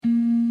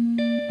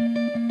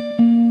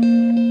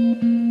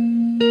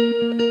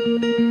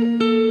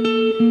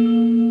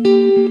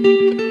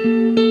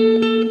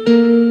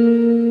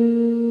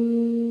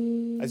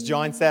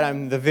John said,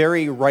 I'm the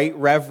very Right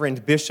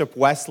Reverend Bishop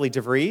Wesley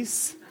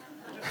DeVries.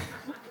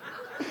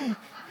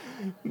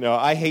 No,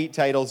 I hate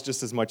titles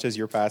just as much as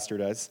your pastor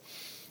does.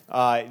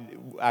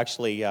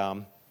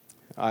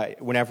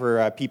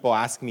 Whenever people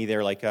ask me,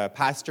 they're like,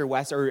 Pastor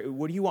Wes, or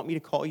what do you want me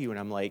to call you? And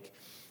I'm like,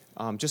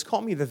 just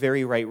call me the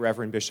very Right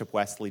Reverend Bishop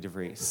Wesley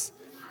DeVries.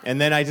 And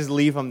then I just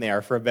leave them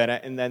there for a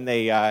minute, and then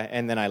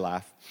I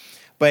laugh.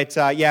 But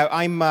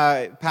I'm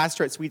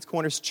pastor at Sweets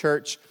Corners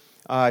Church.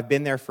 I've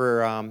been there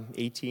for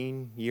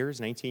 19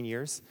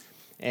 years.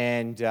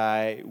 And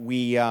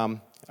we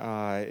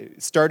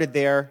started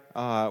there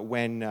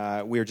when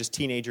we were just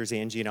teenagers,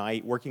 Angie and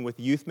I, working with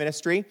youth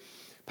ministry.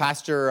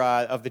 Pastor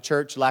of the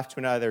church left to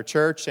another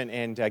church,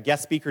 and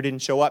guest speaker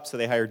didn't show up, so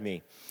they hired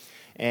me.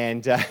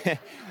 And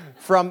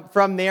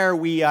from there,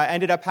 we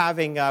ended up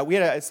having, we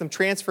had some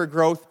transfer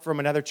growth from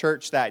another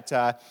church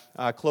that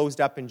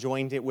closed up and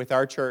joined it with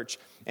our church.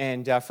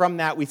 And from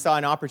that, we saw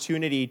an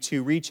opportunity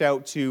to reach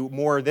out to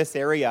more of this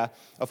area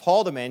of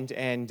Haldimand,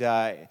 and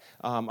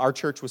our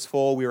church was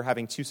full. We were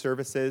having 2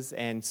 services,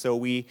 and so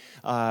we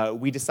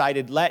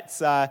decided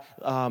let's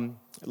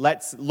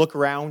look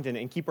around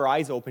and keep our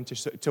eyes open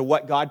to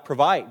what God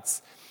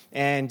provides.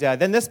 And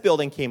then this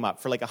building came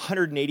up for like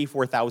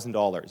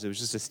 $184,000. It was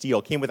just a steal.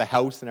 It came with a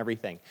house and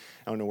everything.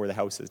 I don't know where the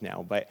house is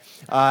now, but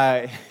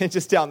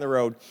just down the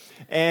road.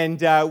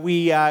 And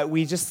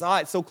we just saw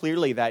it so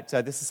clearly that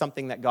this is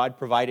something that God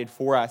provided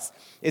for us.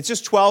 It's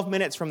just 12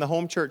 minutes from the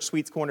home church,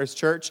 Sweets Corners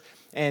Church.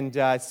 And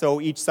so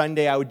each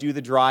Sunday I would do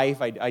the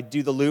drive, I'd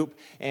do the loop,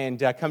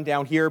 and come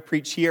down here,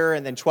 preach here,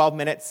 and then 12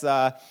 minutes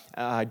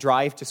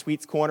drive to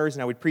Sweets Corners,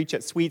 and I would preach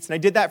at Sweets. And I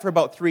did that for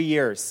about 3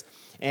 years.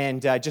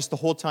 And just the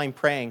whole time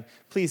praying,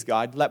 please,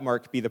 God, let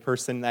Mark be the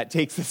person that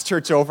takes this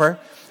church over.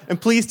 And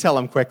please tell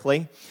him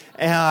quickly.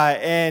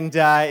 And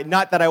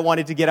not that I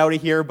wanted to get out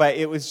of here, but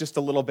it was just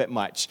a little bit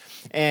much.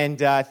 And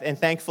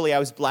thankfully, I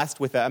was blessed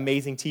with an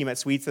amazing team at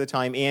Sweets at the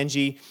time.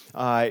 Angie,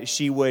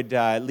 she would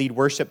lead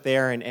worship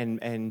there,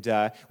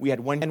 and we had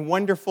one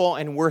wonderful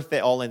and worth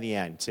it all in the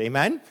end.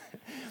 Amen?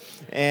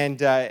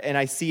 And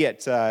I see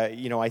it,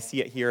 I see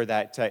it here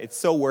that it's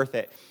so worth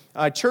it.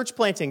 Church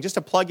planting, just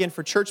a plug-in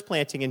for church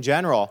planting in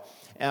general,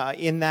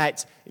 in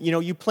that,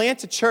 you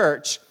plant a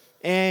church,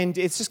 and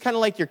it's just kind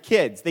of like your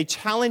kids. They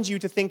challenge you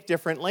to think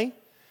differently.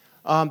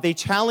 They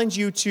challenge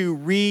you to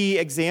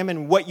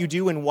re-examine what you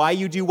do and why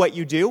you do what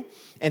you do,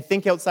 and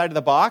think outside of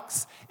the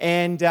box,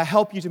 and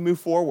help you to move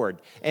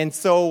forward. And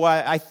so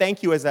I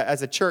thank you as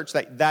a church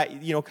that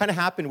kind of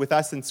happened with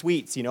us in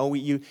Sweets.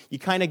 You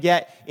kind of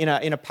get in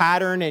a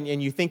pattern,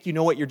 and you think you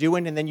know what you're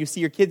doing, and then you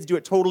see your kids do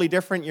it totally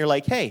different, and you're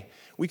like, hey,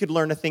 we could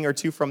learn a thing or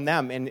two from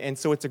them. And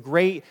so it's a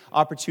great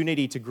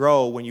opportunity to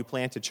grow when you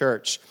plant a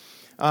church.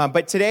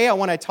 But today I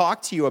want to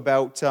talk to you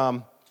about,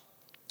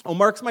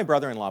 Mark's my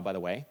brother-in-law, by the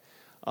way,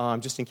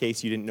 just in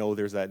case you didn't know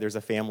there's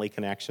a family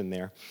connection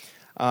there.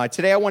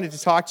 Today I wanted to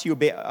talk to you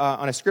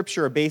on a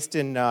scripture based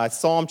in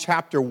Psalm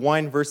chapter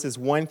 1, verses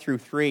 1 through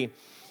 3.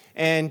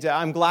 And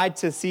I'm glad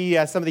to see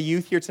some of the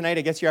youth here tonight.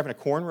 I guess you're having a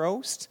corn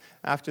roast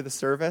after the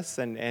service,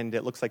 and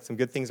it looks like some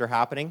good things are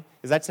happening.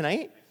 Is that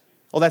tonight?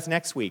 Oh, that's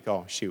next week.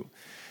 Oh, shoot.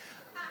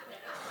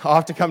 I'll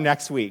have to come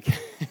next week.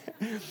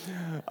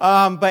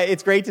 But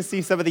it's great to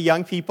see some of the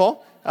young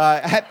people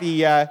at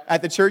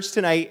the church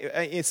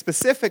tonight,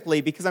 specifically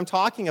because I'm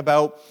talking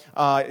about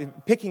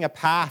picking a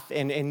path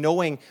and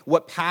knowing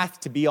what path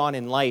to be on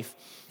in life.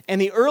 And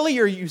the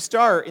earlier you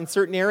start in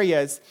certain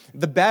areas,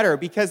 the better,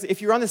 because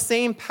if you're on the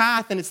same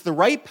path and it's the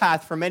right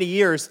path for many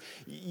years,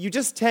 you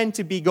just tend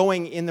to be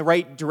going in the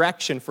right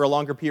direction for a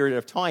longer period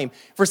of time.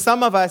 For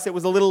some of us, it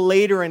was a little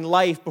later in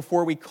life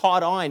before we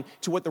caught on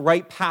to what the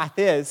right path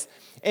is,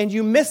 and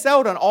you miss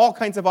out on all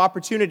kinds of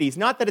opportunities.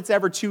 Not that it's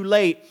ever too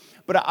late,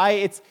 but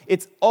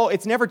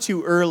it's never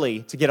too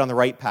early to get on the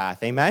right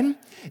path. Amen?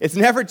 It's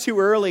never too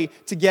early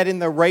to get in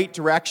the right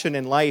direction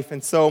in life.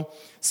 And so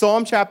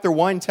Psalm chapter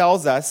 1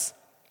 tells us,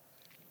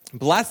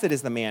 blessed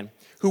is the man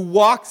who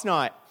walks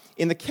not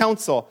in the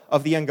counsel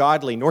of the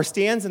ungodly, nor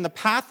stands in the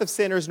path of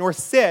sinners, nor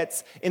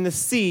sits in the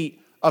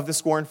seat of the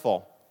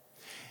scornful.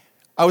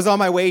 I was on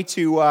my way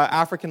to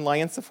African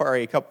Lion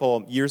Safari a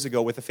couple years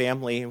ago with a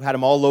family who had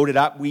them all loaded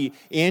up.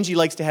 Angie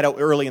likes to head out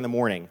early in the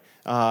morning.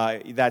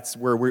 That's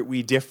where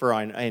we differ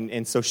on,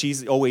 and so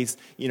she's always,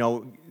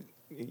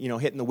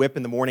 hitting the whip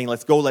in the morning.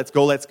 Let's go.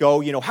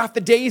 Half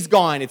the day's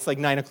gone. It's like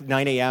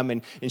 9 a.m.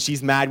 and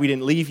she's mad we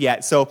didn't leave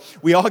yet. So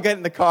we all get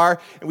in the car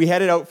and we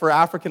headed out for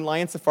African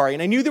Lion Safari.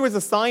 And I knew there was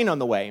a sign on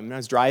the way. And I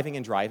was driving.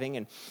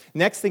 And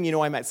next thing you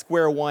know, I'm at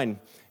Square One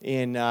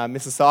in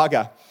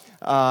Mississauga.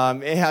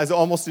 It was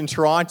almost in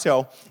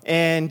Toronto.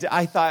 And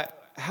I thought,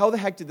 how the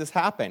heck did this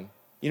happen?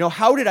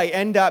 How did I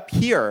end up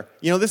here?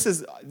 This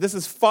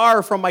is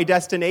far from my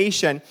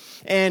destination,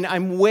 and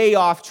I'm way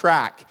off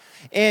track.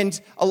 And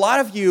a lot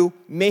of you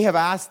may have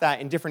asked that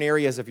in different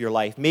areas of your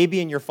life,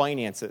 maybe in your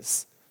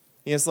finances.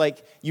 It's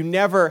like you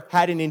never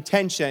had an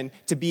intention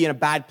to be in a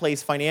bad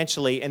place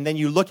financially, and then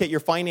you look at your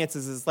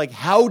finances, it's like,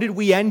 how did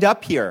we end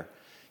up here?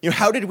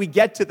 How did we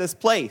get to this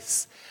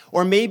place?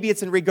 Or maybe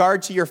it's in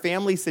regard to your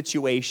family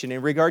situation,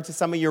 in regard to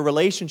some of your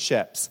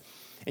relationships.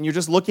 And you're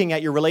just looking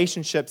at your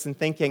relationships and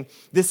thinking,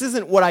 this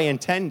isn't what I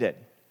intended.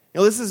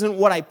 This isn't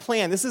what I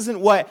planned. This isn't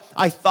what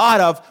I thought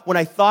of when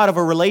I thought of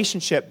a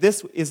relationship.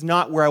 This is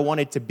not where I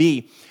wanted to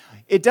be.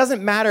 It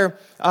doesn't matter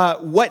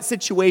what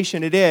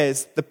situation it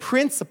is. The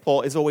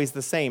principle is always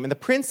the same. And the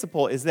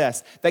principle is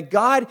this, that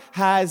God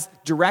has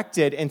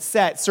directed and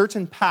set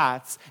certain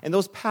paths, and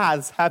those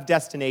paths have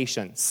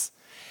destinations.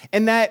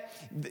 And that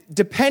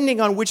depending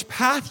on which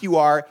path you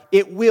are,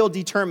 it will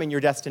determine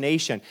your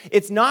destination.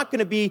 It's not going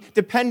to be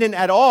dependent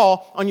at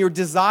all on your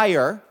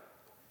desire.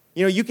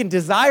 You can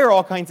desire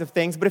all kinds of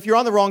things, but if you're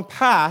on the wrong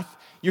path,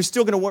 you're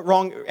still going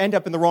to end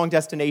up in the wrong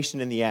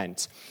destination in the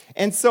end.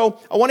 And so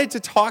I wanted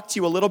to talk to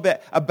you a little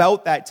bit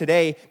about that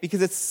today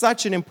because it's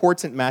such an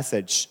important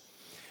message.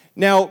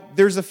 Now,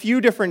 there's a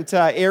few different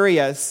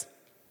areas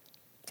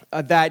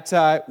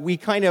that we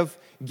kind of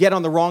get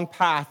on the wrong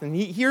path. And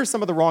here are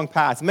some of the wrong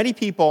paths. Many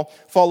people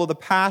follow the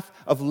path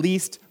of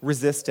least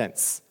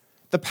resistance.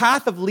 The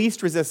path of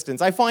least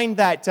resistance. I find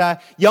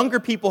that younger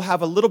people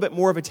have a little bit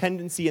more of a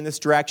tendency in this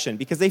direction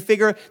because they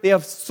figure they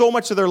have so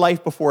much of their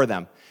life before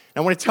them.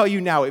 And I want to tell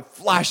you now, it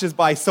flashes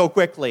by so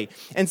quickly.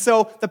 And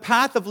so the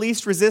path of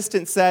least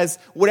resistance says,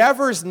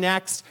 whatever's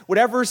next,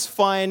 whatever's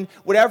fun,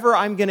 whatever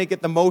I'm going to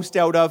get the most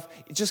out of,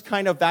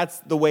 that's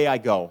the way I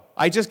go.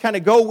 I just kind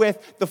of go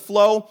with the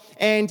flow,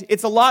 and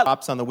it's a lot of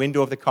drops on the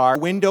window of the car.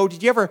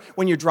 Did you ever,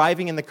 when you're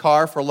driving in the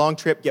car for a long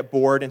trip, get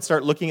bored and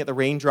start looking at the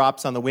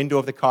raindrops on the window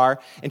of the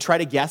car and try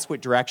to guess what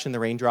direction the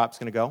raindrop's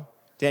going to go?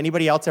 Did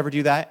anybody else ever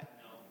do that?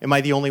 No. Am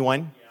I the only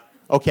one?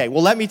 Okay,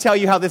 well, let me tell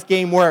you how this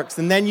game works,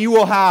 and then you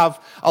will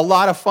have a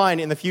lot of fun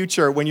in the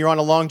future when you're on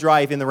a long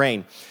drive in the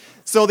rain.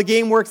 So the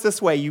game works this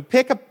way. You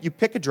pick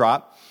a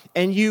drop,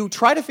 and you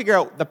try to figure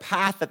out the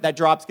path that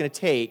drop's going to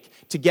take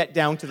to get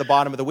down to the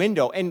bottom of the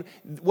window. And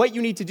what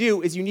you need to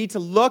do is you need to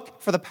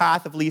look for the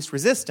path of least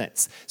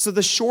resistance. So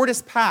the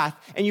shortest path,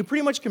 and you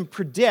pretty much can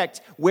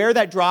predict where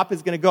that drop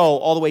is going to go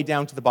all the way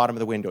down to the bottom of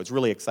the window. It's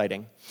really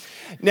exciting.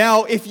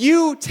 Now, if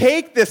you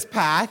take this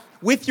path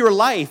with your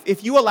life,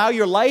 if you allow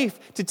your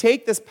life to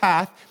take this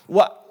path,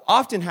 what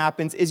often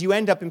happens is you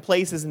end up in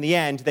places in the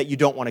end that you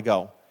don't want to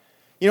go.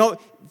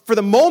 For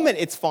the moment,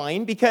 it's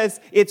fine because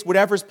it's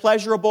whatever's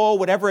pleasurable,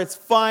 whatever it's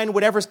fun,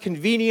 whatever's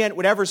convenient,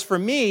 whatever's for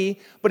me.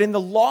 But in the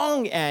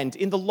long end,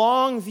 in the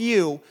long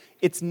view,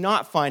 it's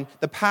not fun.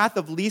 The path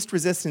of least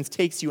resistance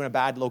takes you in a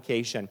bad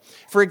location.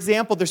 For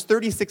example, there's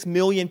 36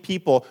 million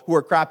people who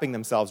are crapping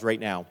themselves right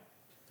now.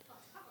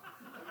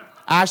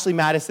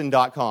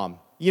 AshleyMadison.com.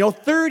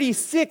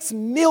 36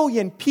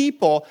 million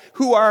people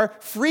who are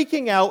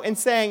freaking out and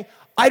saying,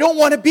 I don't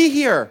want to be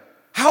here.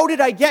 How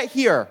did I get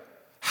here?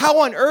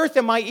 How on earth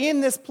am I in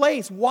this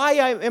place? Why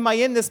am I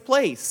in this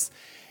place?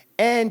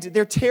 And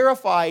they're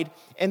terrified,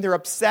 and they're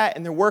upset,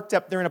 and they're worked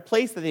up. They're in a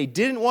place that they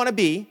didn't want to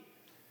be,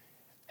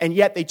 and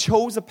yet they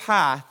chose a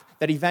path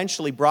that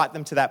eventually brought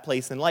them to that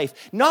place in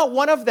life. Not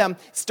one of them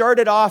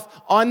started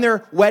off on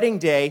their wedding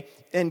day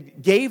and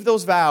gave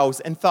those vows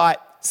and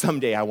thought,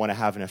 someday I want to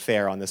have an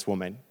affair on this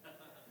woman.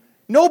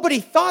 Nobody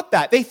thought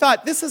that. They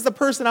thought, this is the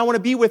person I want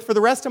to be with for the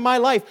rest of my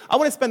life. I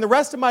want to spend the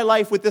rest of my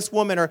life with this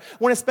woman, or I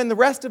want to spend the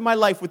rest of my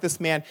life with this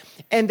man.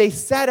 And they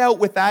set out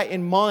with that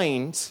in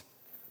mind,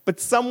 but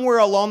somewhere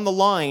along the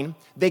line,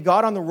 they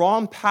got on the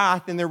wrong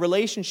path in their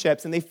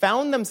relationships, and they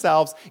found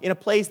themselves in a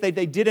place that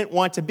they didn't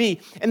want to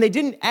be. And they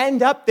didn't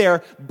end up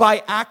there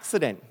by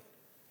accident.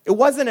 It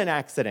wasn't an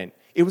accident.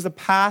 It was a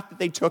path that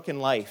they took in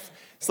life.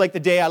 It's like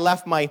the day I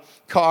left my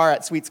car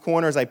at Sweets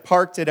Corners. I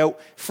parked it out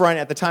front.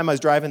 At the time, I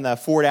was driving the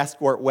Ford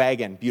Escort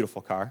wagon.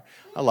 Beautiful car.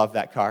 I love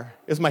that car.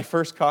 It was my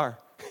first car.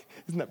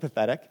 Isn't that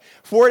pathetic?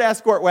 Ford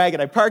Escort wagon.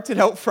 I parked it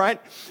out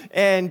front,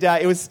 and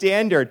it was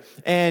standard.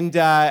 And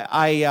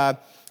I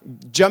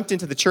jumped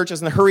into the church. I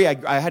was in a hurry.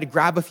 I had to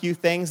grab a few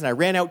things, and I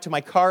ran out to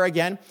my car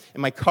again,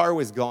 and my car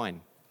was gone.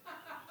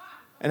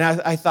 And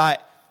I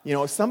thought,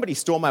 somebody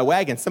stole my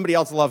wagon. Somebody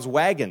else loves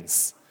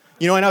wagons.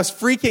 And I was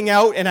freaking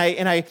out, and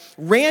I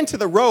ran to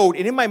the road,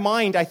 and in my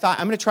mind, I thought,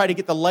 I'm going to try to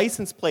get the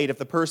license plate of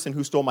the person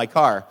who stole my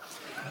car.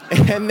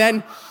 And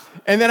then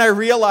I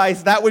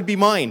realized that would be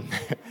mine.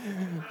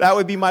 That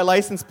would be my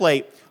license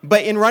plate.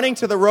 But in running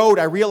to the road,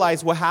 I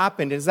realized what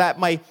happened is that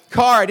my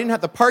car, I didn't have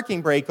the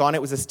parking brake on.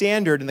 It was a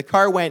standard, and the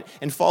car went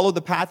and followed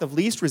the path of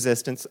least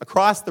resistance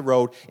across the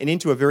road and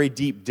into a very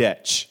deep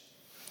ditch.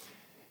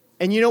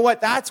 And you know what?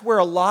 That's where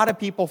a lot of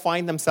people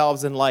find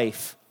themselves in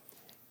life,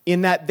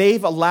 in that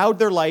they've allowed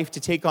their life to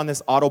take on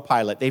this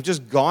autopilot. They've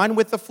just gone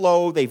with the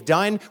flow. They've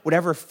done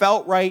whatever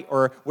felt right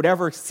or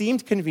whatever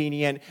seemed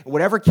convenient,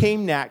 whatever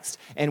came next,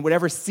 and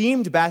whatever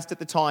seemed best at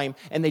the time,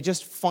 and they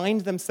just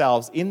find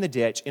themselves in the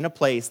ditch, in a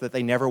place that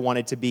they never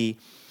wanted to be.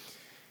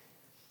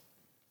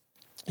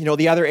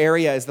 The other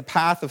area is the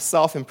path of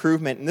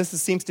self-improvement, and this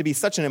seems to be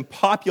such an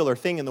unpopular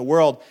thing in the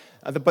world.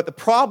 But the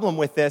problem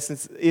with this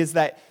is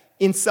that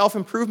in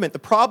self-improvement, the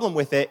problem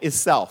with it is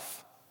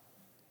self.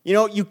 You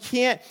know, you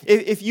can't,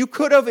 if you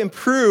could have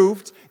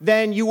improved,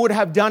 then you would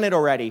have done it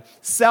already.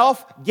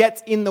 Self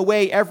gets in the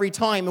way every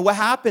time. And what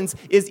happens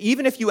is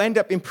even if you end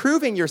up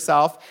improving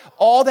yourself,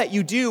 all that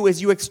you do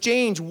is you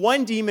exchange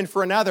one demon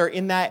for another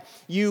in that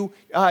you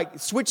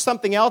switch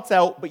something else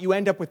out, but you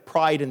end up with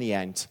pride in the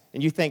end.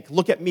 And you think,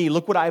 look at me,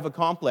 look what I've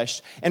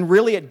accomplished. And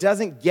really, it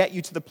doesn't get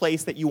you to the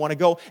place that you want to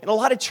go. And a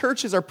lot of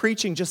churches are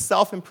preaching just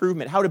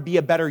self-improvement, how to be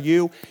a better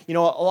you. You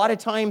know, a lot of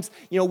times,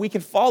 you know, we can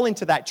fall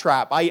into that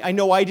trap. I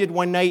know I did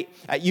one night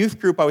at youth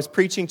group. I was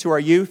preaching to our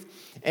youth,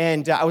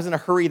 and I was in a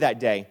hurry that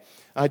day.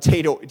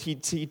 Tato,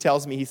 he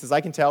tells me, he says,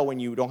 I can tell when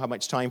you don't have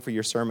much time for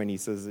your sermon. He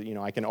says, you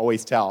know, I can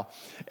always tell.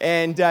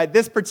 And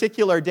this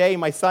particular day,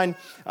 my son,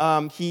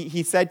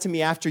 he said to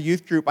me after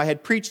youth group, I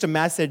had preached a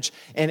message,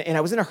 and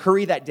I was in a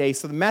hurry that day.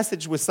 So the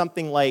message was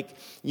something like,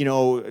 you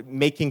know,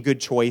 making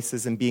good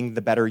choices and being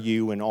the better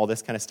you and all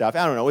this kind of stuff.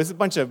 I don't know. It was a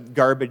bunch of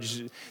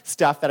garbage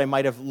stuff that I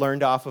might have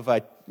learned off of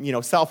a, you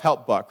know,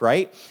 self-help book,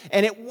 right?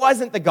 And it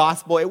wasn't the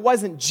gospel. It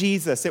wasn't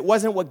Jesus. It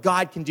wasn't what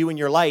God can do in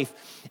your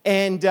life.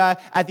 And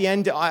at the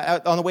end,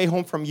 on the way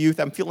home from youth,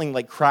 I'm feeling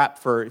like crap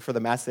for the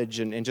message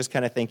and just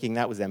kind of thinking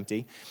that was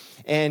empty.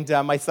 And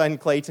my son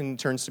Clayton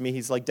turns to me.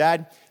 He's like,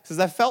 Dad, says,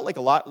 I felt like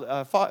a lot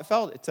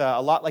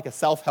like a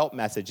self-help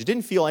message. It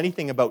didn't feel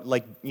anything about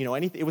like, you know,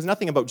 anything. It was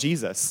nothing about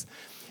Jesus.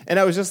 And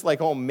I was just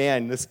like, oh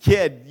man, this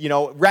kid, you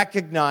know,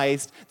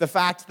 recognized the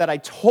fact that I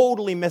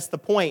totally missed the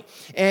point.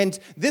 And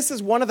this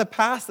is one of the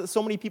paths that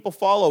so many people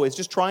follow, is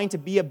just trying to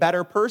be a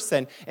better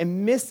person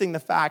and missing the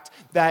fact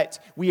that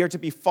we are to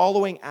be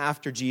following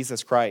after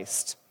Jesus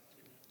Christ.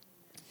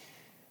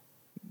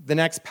 The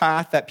next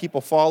path that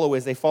people follow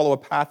is they follow a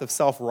path of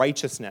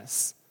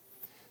self-righteousness.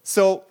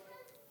 So,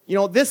 you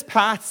know, this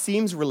path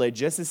seems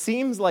religious. It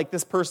seems like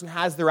this person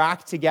has their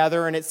act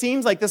together, and it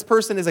seems like this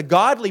person is a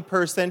godly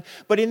person,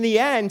 but in the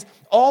end,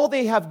 all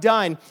they have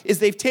done is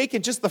they've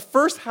taken just the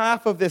first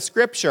half of this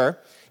scripture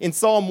in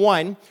Psalm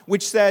 1,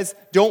 which says,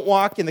 don't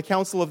walk in the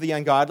counsel of the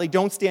ungodly,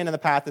 don't stand in the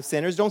path of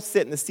sinners, don't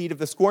sit in the seat of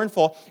the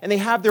scornful, and they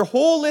have their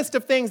whole list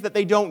of things that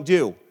they don't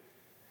do.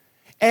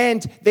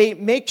 And they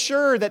make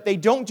sure that they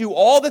don't do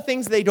all the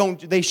things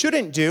they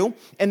shouldn't do,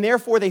 and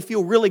therefore they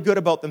feel really good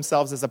about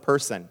themselves as a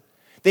person.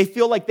 They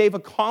feel like they've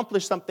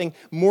accomplished something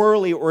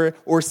morally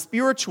or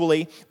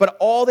spiritually, but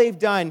all they've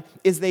done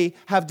is they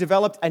have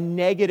developed a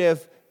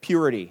negative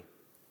purity.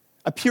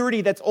 A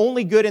purity that's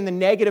only good in the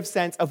negative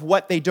sense of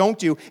what they don't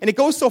do. And it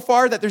goes so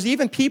far that there's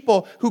even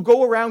people who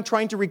go around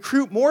trying to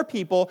recruit more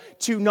people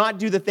to not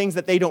do the things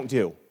that they don't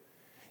do.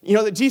 You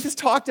know, that Jesus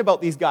talked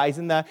about these guys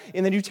in the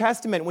New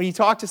Testament when he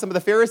talked to some of the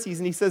Pharisees,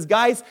 and he says,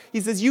 guys,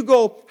 he says, you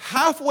go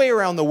halfway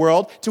around the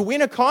world to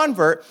win a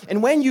convert,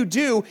 and when you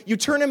do, you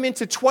turn him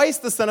into twice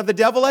the son of the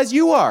devil as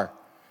you are.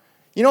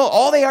 You know,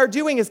 all they are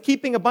doing is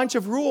keeping a bunch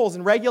of rules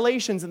and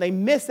regulations, and they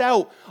miss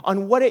out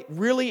on what it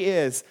really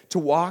is to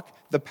walk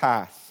the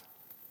path.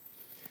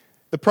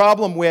 The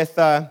problem with,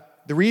 the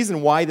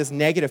reason why this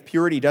negative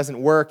purity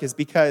doesn't work is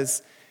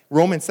because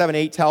Romans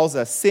 7:8 tells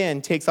us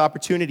sin takes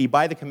opportunity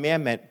by the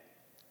commandment.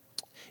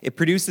 It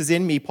produces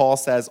in me, Paul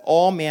says,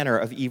 all manner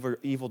of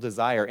evil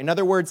desire. In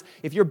other words,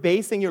 if you're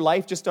basing your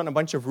life just on a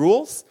bunch of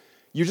rules,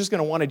 you're just going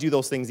to want to do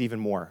those things even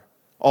more.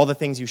 All the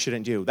things you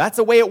shouldn't do. That's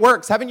the way it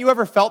works. Haven't you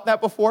ever felt that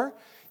before?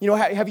 You know,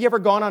 have you ever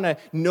gone on a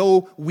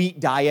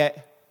no-wheat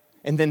diet,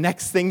 and the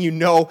next thing you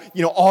know,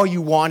 all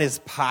you want is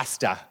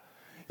pasta?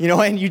 You know,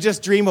 and you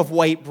just dream of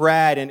white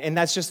bread, and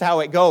that's just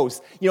how it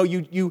goes. You know,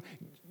 you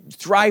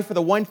strive for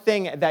the one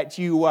thing that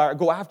you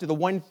go after, the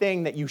one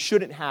thing that you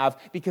shouldn't have,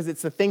 because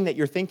it's the thing that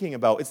you're thinking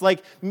about. It's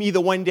like me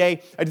the one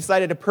day I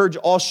decided to purge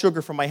all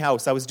sugar from my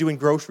house. I was doing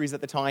groceries at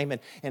the time,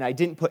 and I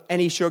didn't put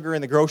any sugar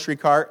in the grocery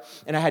cart,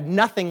 and I had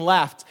nothing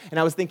left, and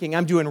I was thinking,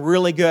 I'm doing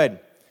really good.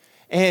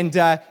 And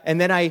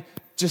then I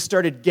just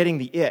started getting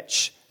the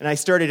itch. And I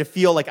started to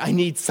feel like I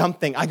need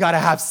something. I got to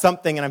have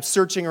something. And I'm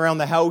searching around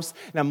the house,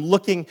 and I'm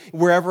looking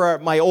wherever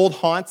my old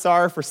haunts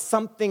are for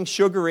something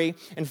sugary.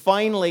 And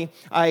finally,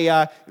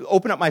 I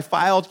open up my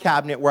filed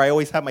cabinet where I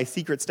always have my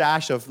secret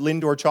stash of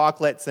Lindor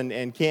chocolates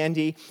and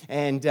candy.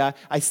 And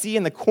I see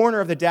in the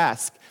corner of the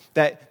desk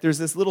that there's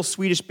this little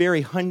Swedish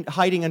berry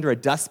hiding under a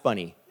dust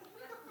bunny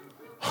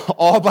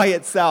all by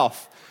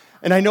itself.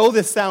 And I know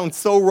this sounds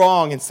so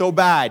wrong and so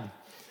bad,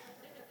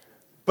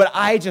 but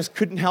I just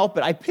couldn't help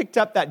it. I picked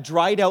up that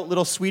dried out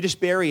little Swedish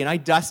berry and I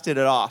dusted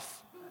it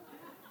off.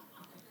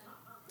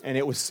 And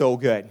it was so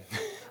good.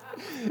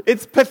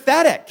 It's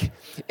pathetic.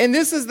 And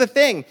this is the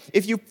thing.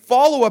 If you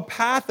follow a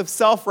path of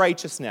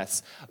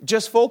self-righteousness,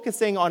 just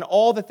focusing on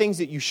all the things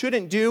that you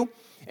shouldn't do,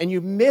 and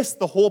you miss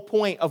the whole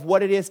point of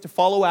what it is to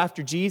follow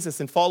after Jesus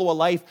and follow a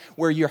life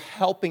where you're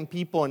helping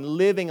people and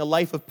living a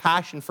life of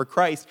passion for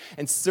Christ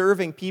and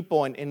serving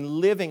people and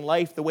living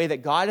life the way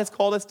that God has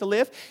called us to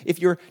live. If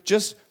you're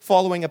just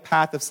following a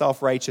path of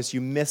self-righteous,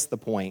 you miss the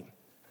point.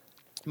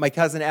 My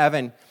cousin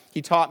Evan,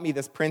 he taught me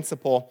this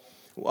principle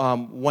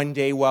one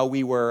day while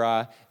we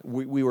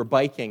were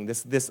biking.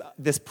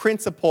 This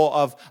principle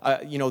of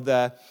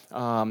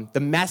the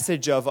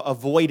message of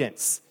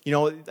avoidance.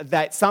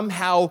 That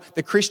somehow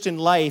the Christian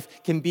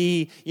life can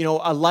be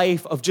a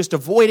life of just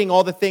avoiding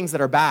all the things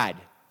that are bad,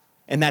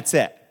 and that's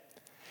it.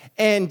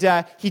 And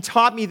he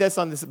taught me this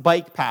on this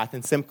bike path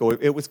in Simcoe.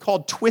 It was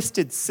called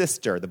Twisted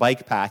Sister, the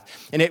bike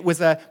path. And it was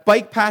a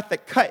bike path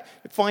that cut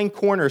fine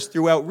corners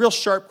throughout, real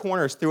sharp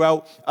corners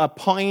throughout a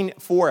pine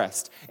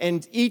forest.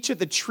 And each of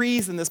the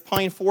trees in this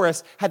pine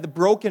forest had the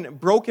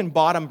broken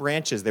bottom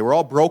branches. They were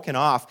all broken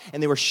off,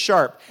 and they were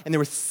sharp, and there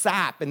was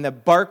sap, and the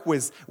bark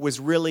was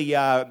really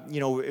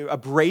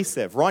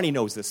abrasive. Ronnie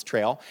knows this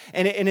trail.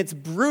 And it's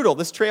brutal.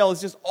 This trail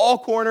is just all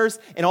corners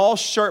and all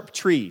sharp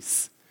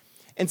trees.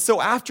 And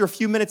so after a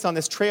few minutes on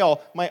this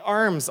trail, my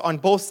arms on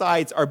both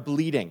sides are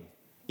bleeding,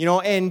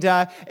 and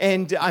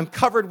I'm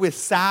covered with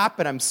sap,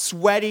 and I'm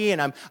sweaty,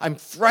 and I'm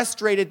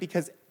frustrated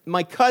because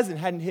my cousin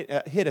hadn't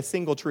hit a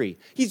single tree.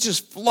 He's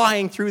just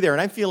flying through there,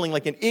 and I'm feeling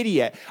like an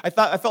idiot. I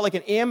felt like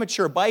an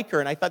amateur biker,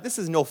 and I thought, this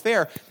is no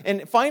fair.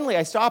 And finally,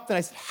 I stopped, and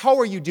I said, how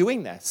are you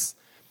doing this?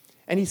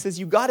 And he says,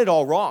 you got it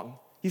all wrong.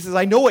 He says,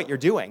 I know what you're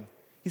doing.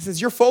 He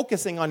says, you're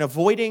focusing on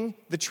avoiding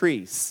the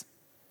trees.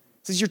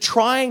 He says, you're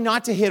trying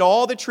not to hit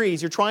all the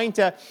trees. You're trying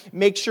to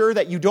make sure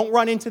that you don't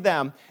run into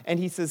them. And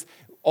he says,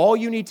 all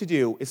you need to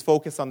do is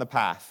focus on the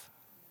path.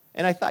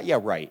 And I thought, yeah,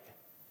 right.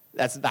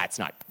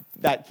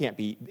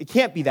 It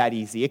can't be that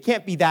easy. It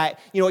can't be that,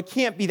 it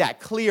can't be that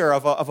clear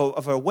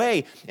of a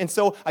way. And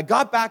so I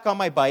got back on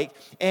my bike,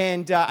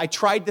 and I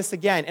tried this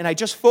again, and I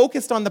just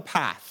focused on the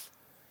path.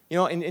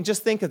 And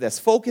just think of this,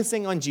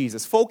 focusing on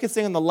Jesus,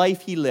 focusing on the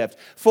life he lived,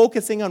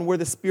 focusing on where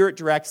the Spirit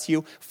directs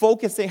you,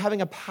 having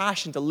a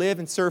passion to live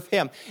and serve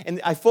him. And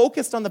I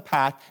focused on the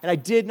path, and I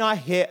did not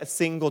hit a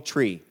single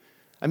tree.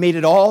 I made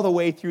it all the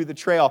way through the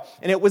trail,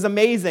 and it was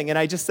amazing. And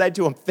I just said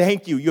to him,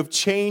 thank you. You have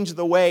changed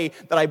the way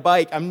that I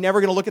bike. I'm never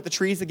going to look at the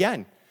trees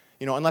again.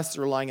 Unless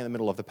they're lying in the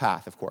middle of the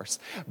path, of course.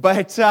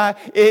 But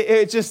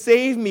it just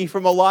saved me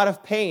from a lot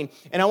of pain.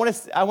 And I want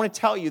to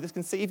tell you, this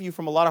can save you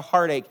from a lot of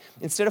heartache.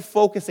 Instead of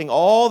focusing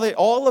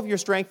all of your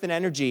strength and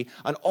energy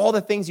on all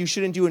the things you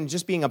shouldn't do and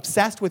just being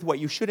obsessed with what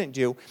you shouldn't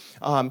do,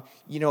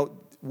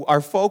 our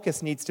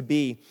focus needs to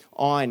be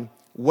on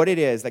what it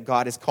is that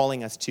God is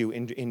calling us to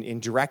in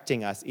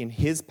directing us in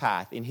his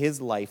path, in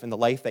his life, in the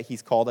life that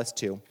he's called us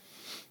to.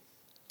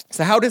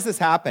 So how does this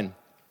happen?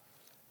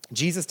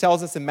 Jesus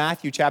tells us in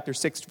Matthew chapter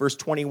 6, verse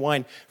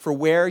 21, for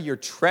where your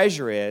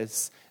treasure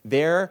is,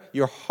 there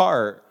your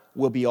heart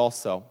will be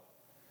also.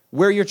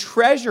 Where your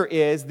treasure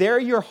is, there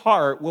your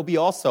heart will be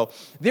also.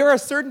 There are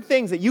certain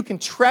things that you can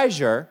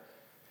treasure,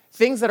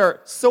 things that are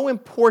so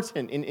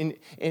important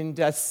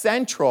and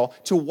central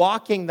to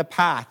walking the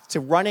path,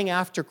 to running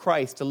after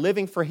Christ, to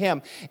living for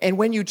him. And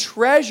when you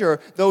treasure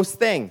those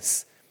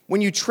things, when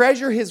you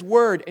treasure his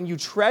word and you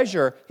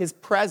treasure his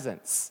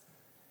presence,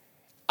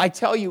 I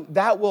tell you,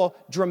 that will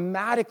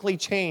dramatically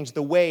change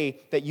the way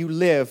that you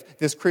live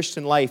this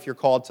Christian life you're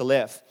called to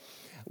live.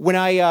 When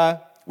I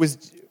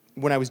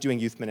was doing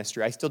youth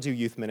ministry, I still do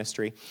youth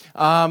ministry.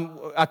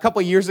 A couple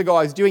of years ago,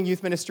 I was doing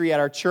youth ministry at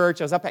our church.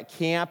 I was up at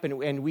camp,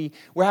 and we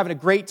were having a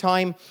great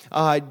time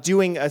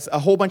doing a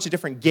whole bunch of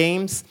different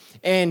games.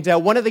 And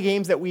one of the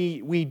games that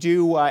we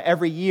do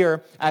every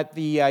year at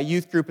the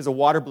youth group is a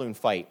water balloon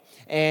fight.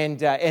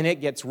 And it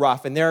gets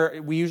rough.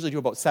 And we usually do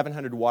about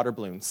 700 water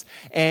balloons.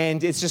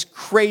 And it's just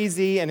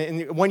crazy.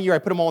 And one year I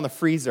put them all in the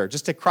freezer,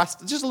 just a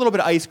little bit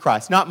of ice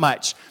crust, not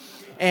much.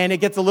 And it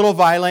gets a little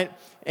violent.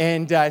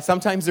 And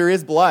sometimes there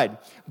is blood.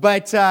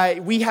 But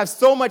we have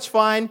so much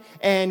fun,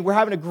 and we're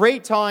having a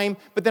great time.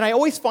 But then I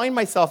always find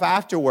myself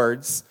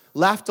afterwards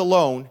left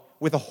alone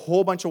with a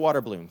whole bunch of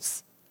water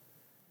balloons.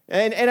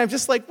 And I'm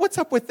just like, what's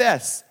up with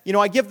this?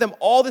 I give them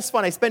all this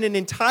fun. I spend an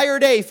entire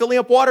day filling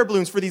up water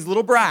balloons for these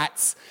little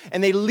brats,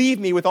 and they leave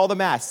me with all the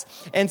mess.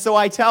 And so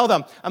I tell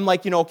them, I'm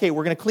like, okay,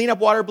 we're going to clean up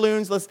water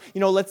balloons. Let's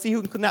see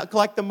who can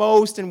collect the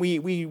most. And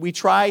we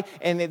try,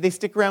 and they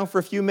stick around for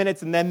a few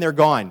minutes, and then they're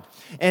gone.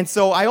 And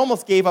so I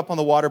almost gave up on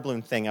the water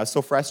balloon thing. I was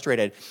so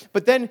frustrated.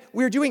 But then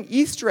we were doing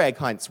Easter egg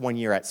hunts one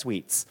year at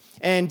Sweets.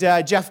 And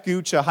Jeff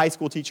Gooch, a high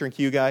school teacher in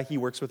Cayuga, he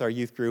works with our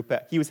youth group.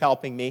 He was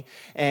helping me.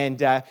 And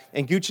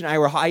Gooch and I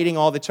were hiding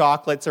all the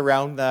chocolates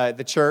around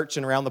the church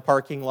and around the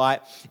parking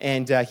lot.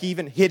 And he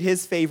even hid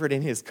his favorite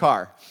in his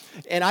car.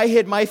 And I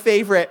hid my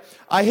favorite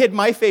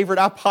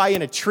up high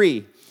in a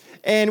tree.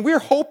 And we're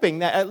hoping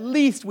that at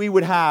least we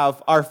would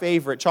have our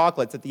favorite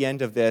chocolates at the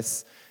end of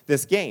this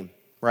game,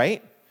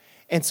 right?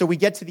 And so we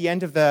get to the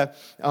end of the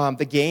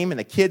game, and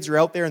the kids are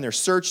out there, and they're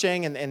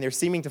searching, and they're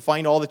seeming to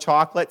find all the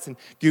chocolates. And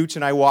Gooch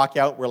and I walk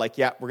out. We're like,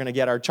 yeah, we're going to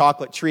get our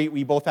chocolate treat.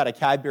 We both had a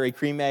Cadbury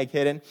cream egg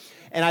hidden.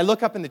 And I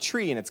look up in the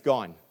tree, and it's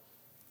gone.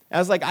 And I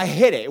was like, I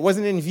hid it. It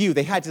wasn't in view.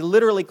 They had to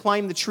literally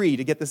climb the tree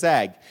to get this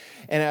egg.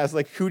 And I was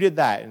like, who did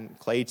that? And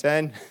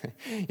Clayton,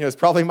 it's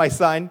probably my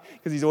son,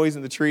 because he's always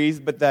in the trees.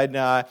 But then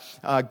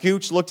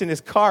Gooch looked in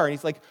his car, and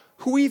he's like,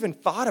 who even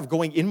thought of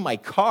going in my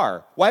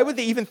car? Why would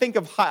they even think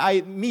of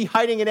me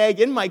hiding an egg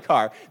in my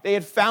car? They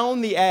had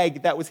found the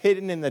egg that was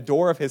hidden in the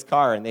door of his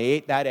car, and they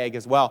ate that egg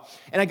as well.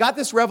 And I got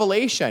this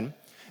revelation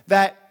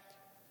that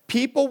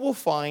people will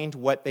find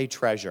what they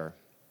treasure.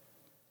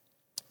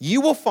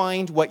 You will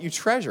find what you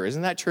treasure.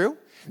 Isn't that true?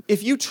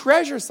 If you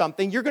treasure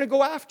something, you're going to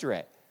go after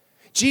it.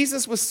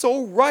 Jesus was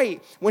so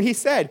right when he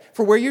said,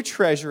 for where your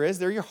treasure is,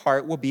 there your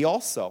heart will be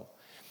also.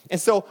 And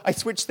so I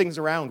switched things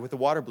around with the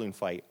water balloon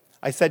fight.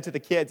 I said to the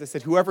kids, I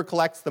said, whoever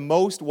collects the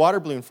most water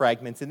balloon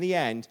fragments in the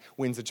end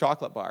wins a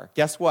chocolate bar.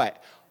 Guess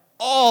what?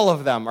 All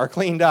of them are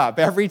cleaned up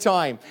every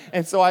time.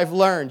 And so I've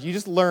learned. You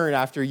just learn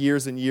after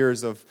years and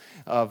years of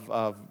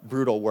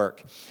brutal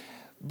work.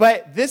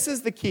 But this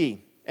is the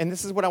key. And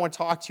this is what I want to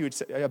talk to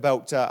you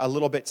about a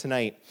little bit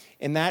tonight.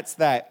 And that's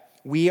that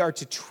we are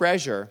to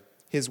treasure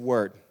his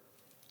word.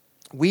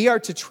 We are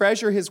to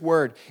treasure his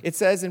word. It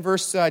says in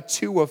verse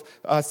 2 of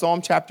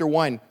Psalm chapter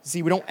 1.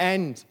 See, we don't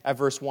end at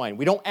verse 1.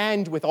 We don't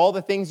end with all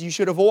the things you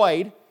should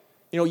avoid.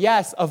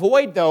 Yes,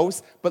 avoid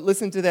those, but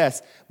listen to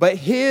this. But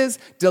his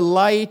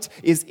delight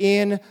is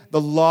in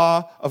the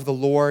law of the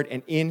Lord,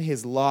 and in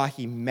his law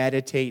he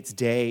meditates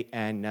day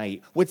and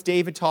night. What's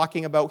David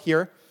talking about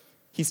here?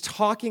 He's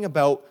talking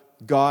about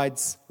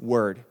God's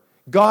word.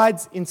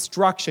 God's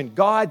instruction,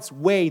 God's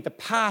way, the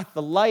path,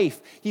 the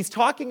life. He's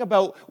talking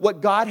about what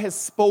God has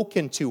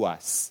spoken to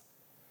us.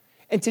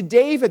 And to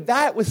David,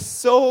 that was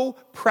so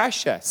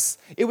precious.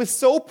 It was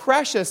so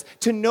precious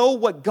to know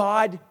what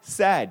God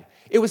said.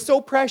 It was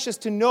so precious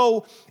to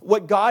know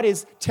what God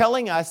is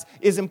telling us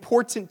is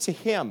important to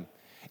him.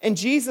 And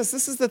Jesus,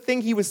 this is the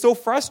thing he was so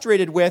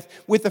frustrated with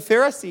the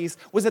Pharisees,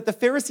 was that the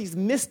Pharisees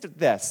missed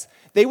this.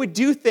 They would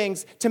do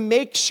things to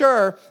make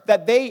sure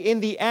that they,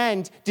 in the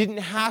end, didn't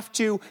have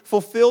to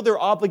fulfill their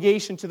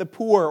obligation to the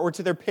poor or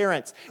to their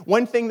parents.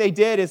 One thing they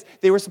did is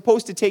they were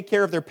supposed to take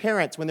care of their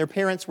parents when their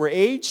parents were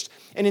aged,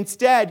 and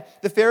instead,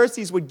 the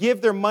Pharisees would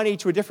give their money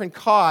to a different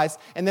cause,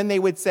 and then they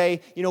would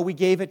say, we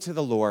gave it to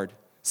the Lord.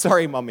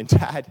 Sorry, Mom and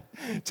Dad.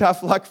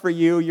 Tough luck for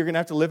you. You're going to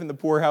have to live in the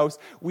poorhouse.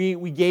 We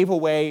gave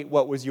away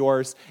what was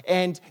yours.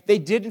 And they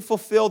didn't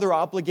fulfill their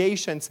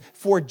obligations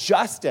for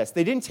justice.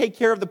 They didn't take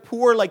care of the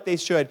poor like they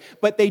should,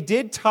 but they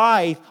did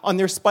tithe on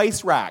their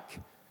spice rack.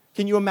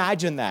 Can you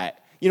imagine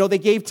that? They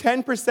gave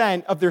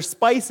 10% of their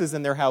spices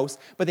in their house,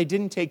 but they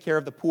didn't take care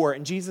of the poor.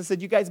 And Jesus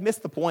said, you guys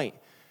missed the point.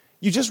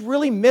 You just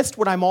really missed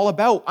what I'm all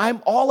about.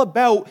 I'm all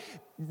about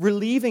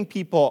relieving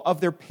people of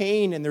their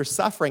pain and their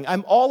suffering.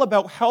 I'm all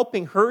about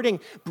helping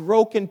hurting,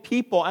 broken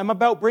people. I'm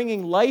about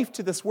bringing life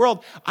to this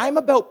world. I'm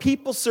about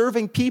people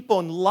serving people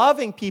and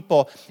loving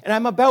people. And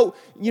I'm about,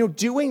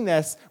 doing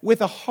this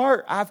with a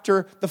heart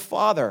after the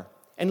Father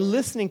and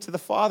listening to the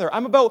Father.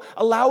 I'm about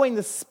allowing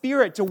the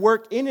Spirit to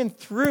work in and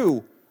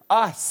through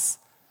us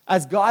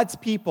as God's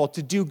people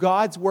to do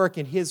God's work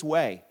in his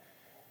way.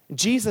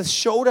 Jesus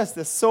showed us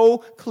this so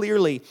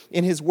clearly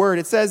in his word.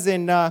 It says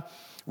in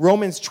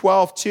Romans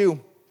 12:2,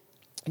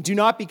 do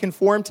not be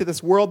conformed to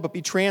this world, but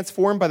be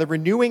transformed by the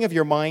renewing of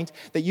your mind,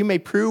 that you may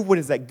prove what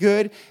is that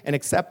good and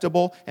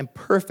acceptable and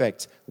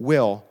perfect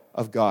will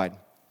of God.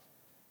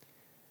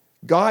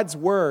 God's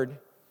word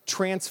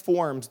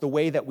transforms the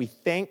way that we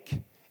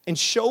think and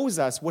shows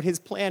us what his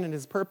plan and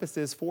his purpose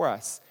is for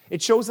us.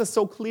 It shows us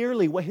so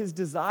clearly what his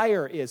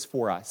desire is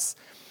for us.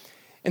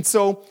 And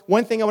so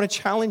one thing I want to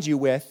challenge you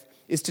with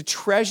is to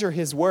treasure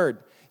his word.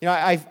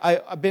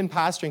 I've been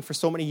pastoring for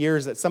so many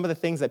years that some of the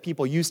things that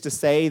people used to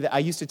say, that I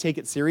used to take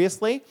it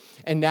seriously,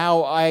 and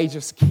now I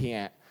just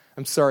can't.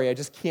 I'm sorry, I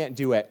just can't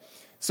do it.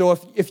 So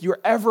if you're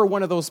ever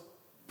one of those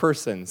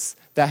persons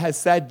that has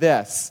said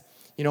this,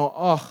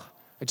 I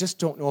just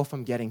don't know if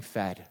I'm getting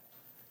fed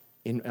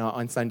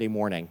on Sunday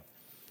morning.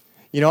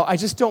 I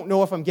just don't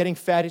know if I'm getting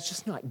fed. It's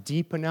just not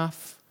deep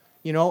enough.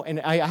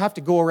 And I have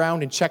to go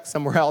around and check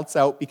somewhere else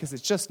out because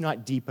it's just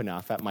not deep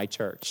enough at my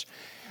church.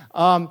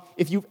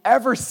 If you've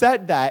ever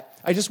said that,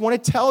 I just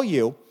want to tell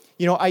you,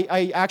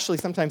 I actually,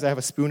 sometimes I have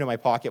a spoon in my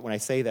pocket when I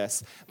say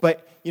this,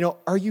 but,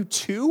 are you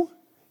too?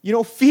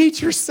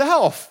 Feed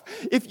yourself.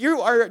 If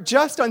you are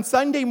just on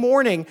Sunday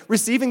morning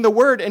receiving the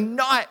word and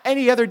not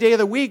any other day of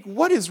the week,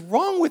 what is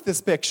wrong with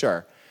this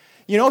picture?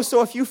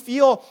 So if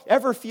you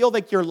ever feel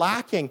like you're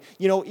lacking,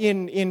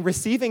 in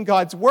receiving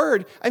God's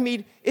word,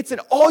 it's an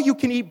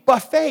all-you-can-eat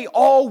buffet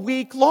all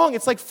week long.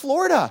 It's like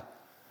Florida,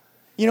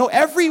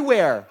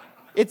 everywhere.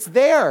 It's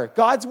there.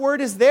 God's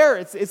word is there.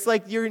 It's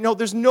like,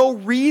 there's no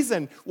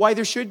reason why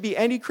there should be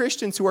any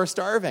Christians who are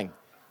starving.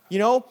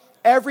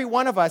 Every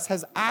one of us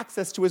has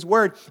access to his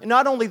word. And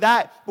not only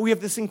that, but we have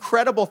this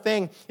incredible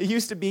thing. It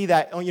used to be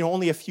that,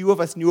 only a few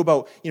of us knew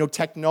about,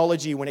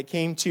 technology when it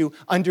came to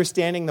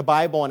understanding the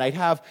Bible. And I'd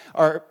have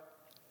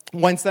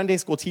one Sunday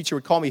school teacher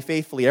would call me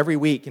faithfully every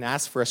week and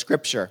ask for a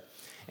scripture.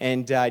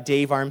 And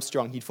Dave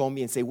Armstrong, he'd phone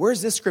me and say,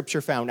 where's this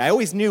scripture found? I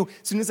always knew,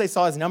 as soon as I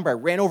saw his number, I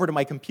ran over to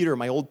my computer,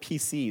 my old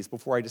PCs,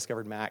 before I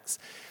discovered Macs.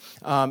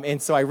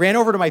 And so I ran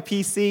over to my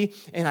PC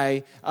and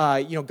I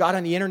got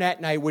on the internet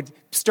and I would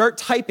start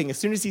typing as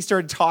soon as he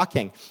started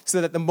talking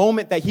so that the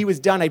moment that he was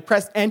done, I'd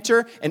press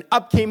enter and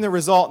up came the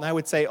result. And I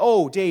would say,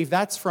 oh, Dave,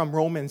 that's from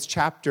Romans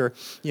chapter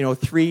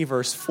 3,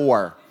 verse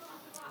 4.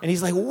 And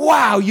he's like,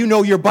 wow, you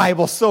know your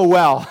Bible so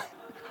well.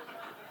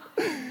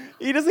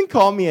 He doesn't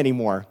call me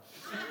anymore.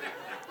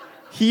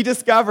 He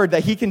discovered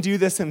that he can do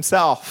this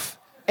himself.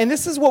 And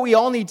this is what we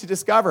all need to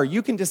discover.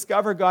 You can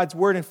discover God's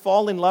word and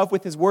fall in love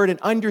with his word and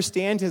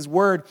understand his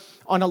word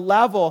on a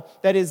level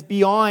that is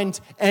beyond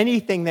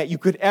anything that you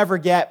could ever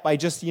get by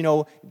just,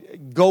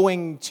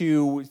 going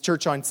to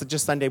church on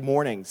just Sunday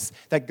mornings.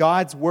 That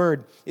God's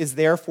word is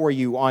there for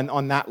you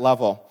on that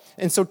level.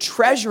 And so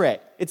treasure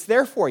it. It's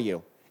there for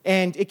you.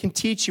 And it can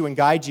teach you and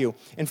guide you.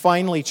 And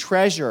finally,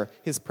 treasure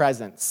his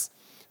presence.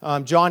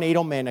 John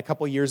Edelman, a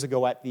couple years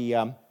ago at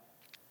the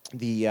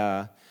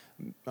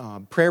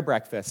prayer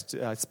breakfast,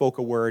 spoke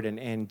a word,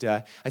 and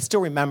I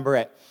still remember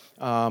it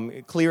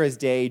clear as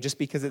day, just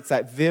because it's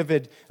that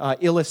vivid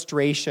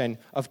illustration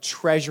of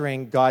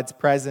treasuring God's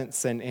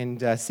presence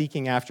and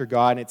seeking after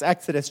God. And it's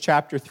Exodus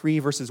chapter 3,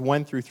 verses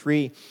 1 through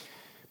 3.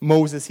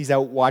 Moses, he's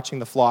out watching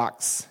the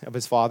flocks of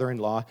his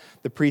father-in-law,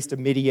 the priest of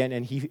Midian,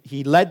 and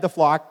he led the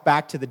flock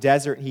back to the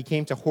desert, and he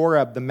came to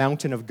Horeb, the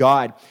mountain of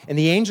God. And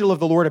the angel of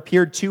the Lord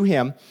appeared to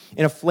him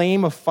in a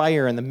flame of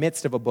fire in the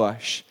midst of a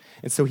bush.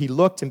 And so he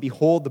looked, and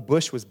behold, the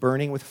bush was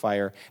burning with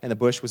fire, and the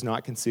bush was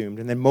not consumed.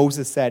 And then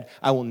Moses said,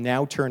 I will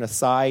now turn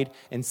aside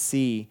and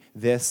see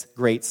this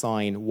great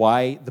sign,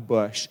 why the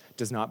bush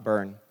does not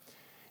burn.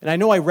 And I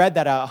know I read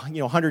that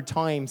 100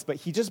 times, but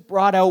he just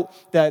brought out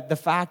the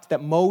fact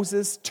that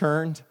Moses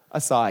turned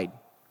aside.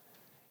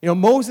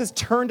 Moses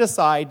turned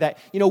aside. That,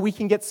 we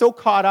can get so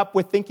caught up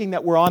with thinking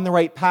that we're on the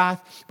right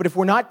path, but if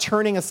we're not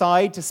turning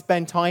aside to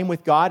spend time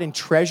with God and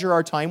treasure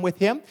our time with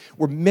him,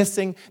 we're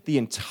missing the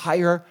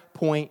entire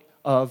point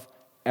of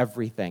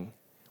everything.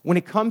 When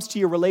it comes to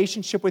your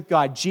relationship with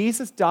God,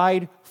 Jesus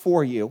died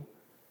for you.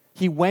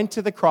 He went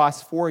to the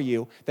cross for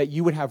you that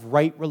you would have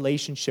right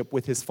relationship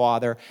with his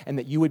Father and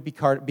that you would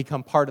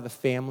become part of the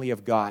family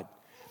of God.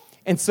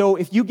 And so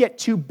if you get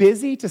too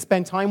busy to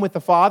spend time with the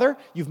Father,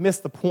 you've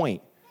missed the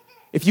point.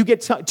 If you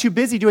get too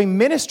busy doing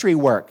ministry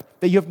work,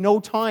 that you have no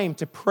time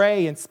to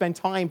pray and spend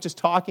time just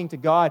talking to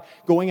God,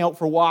 going out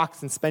for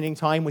walks and spending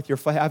time with your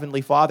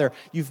Heavenly Father,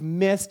 you've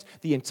missed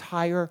the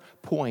entire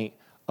point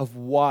of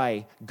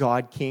why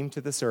God came to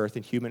this earth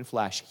in human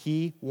flesh.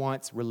 He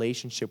wants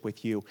relationship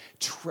with you.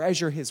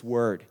 Treasure his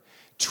word.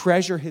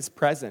 Treasure his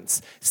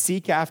presence.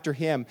 Seek after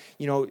him,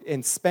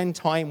 and spend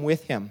time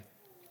with him.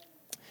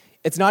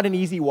 It's not an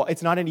easy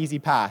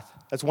path.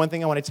 That's one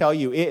thing I want to tell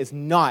you. It is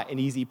not an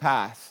easy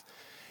path.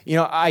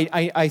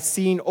 I've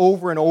seen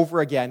over and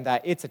over again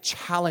that it's a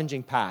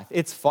challenging path.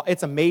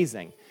 It's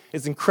amazing.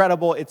 It's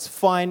incredible, it's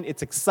fun,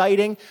 it's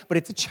exciting, but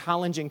it's a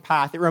challenging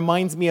path. It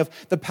reminds me of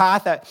the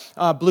path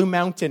at Blue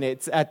Mountain.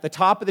 It's at the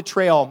top of the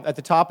trail, at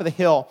the top of the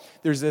hill.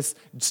 There's this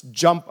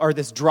jump or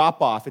this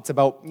drop off. It's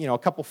about a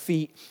couple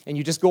feet, and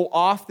you just go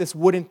off this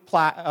wooden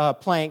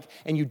plank,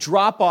 and you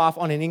drop off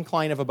on an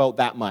incline of about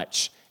that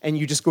much, and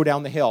you just go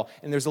down the hill.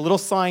 And there's a little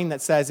sign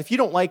that says, if you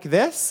don't like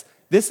this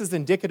is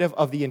indicative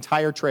of the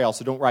entire trail,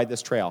 so don't ride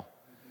this trail.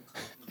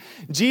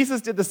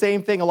 Jesus did the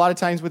same thing a lot of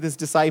times with his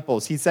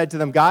disciples. He said to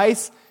them,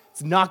 guys,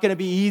 it's not going to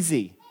be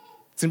easy.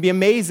 It's going to be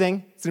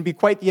amazing. It's going to be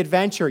quite the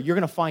adventure. You're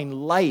going to find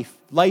life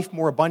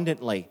more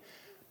abundantly.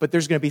 But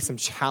there's going to be some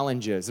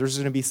challenges. There's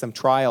going to be some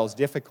trials,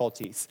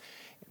 difficulties.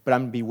 But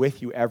I'm going to be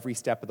with you every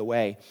step of the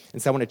way.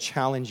 And so I want to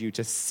challenge you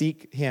to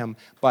seek him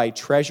by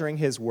treasuring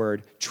his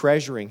word,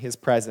 treasuring his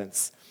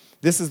presence.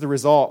 This is the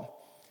result.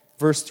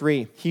 Verse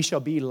 3, he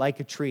shall be like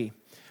a tree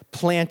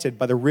planted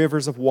by the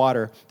rivers of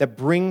water that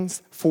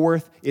brings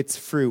forth its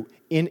fruit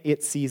in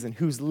its season,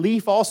 whose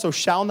leaf also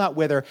shall not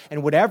wither,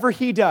 and whatever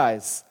he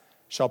does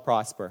shall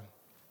prosper.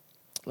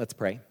 Let's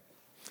pray.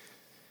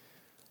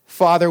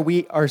 Father,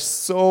 we are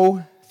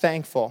so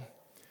thankful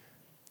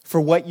for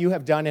what you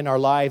have done in our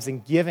lives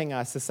in giving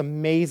us this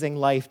amazing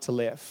life to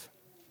live.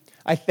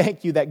 I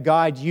thank you that,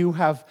 God, you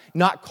have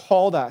not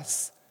called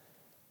us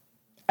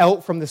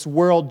out from this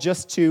world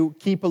just to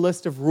keep a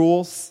list of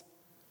rules,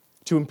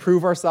 to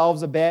improve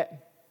ourselves a bit.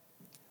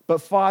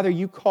 But Father,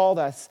 you called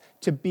us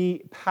to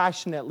be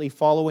passionately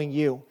following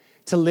you,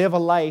 to live a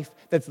life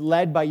that's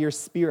led by your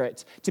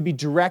Spirit, to be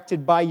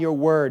directed by your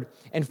word,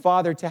 and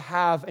Father, to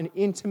have an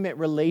intimate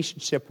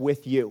relationship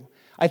with you.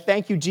 I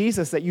thank you,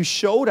 Jesus, that you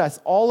showed us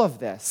all of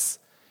this.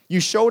 You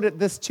showed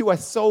this to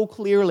us so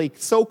clearly,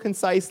 so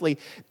concisely,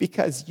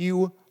 because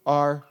you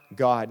are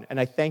God.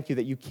 And I thank you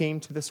that you came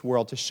to this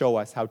world to show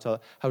us how to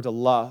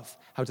love,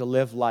 how to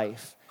live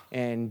life,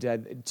 and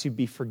to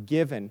be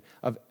forgiven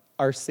of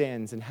our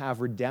sins and have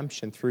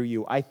redemption through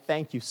you. I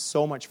thank you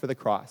so much for the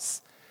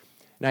cross.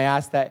 And I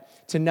ask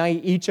that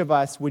tonight each of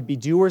us would be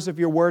doers of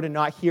your word and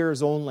not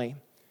hearers only.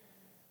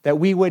 That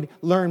we would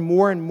learn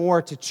more and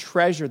more to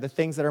treasure the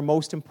things that are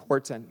most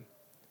important.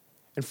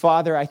 And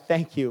Father, I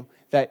thank you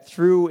that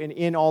through and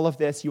in all of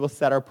this, you will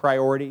set our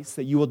priorities,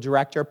 that you will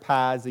direct our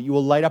paths, that you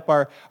will light up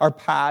our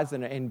paths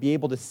and be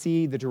able to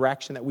see the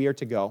direction that we are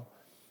to go.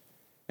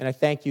 And I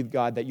thank you,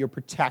 God, that your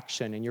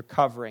protection and your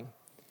covering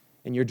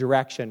and your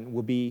direction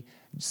will be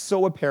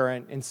so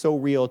apparent and so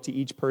real to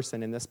each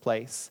person in this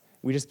place.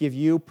 We just give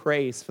you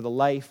praise for the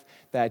life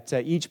that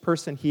each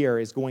person here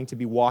is going to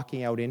be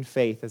walking out in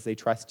faith as they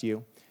trust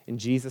you. In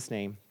Jesus'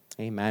 name,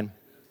 amen.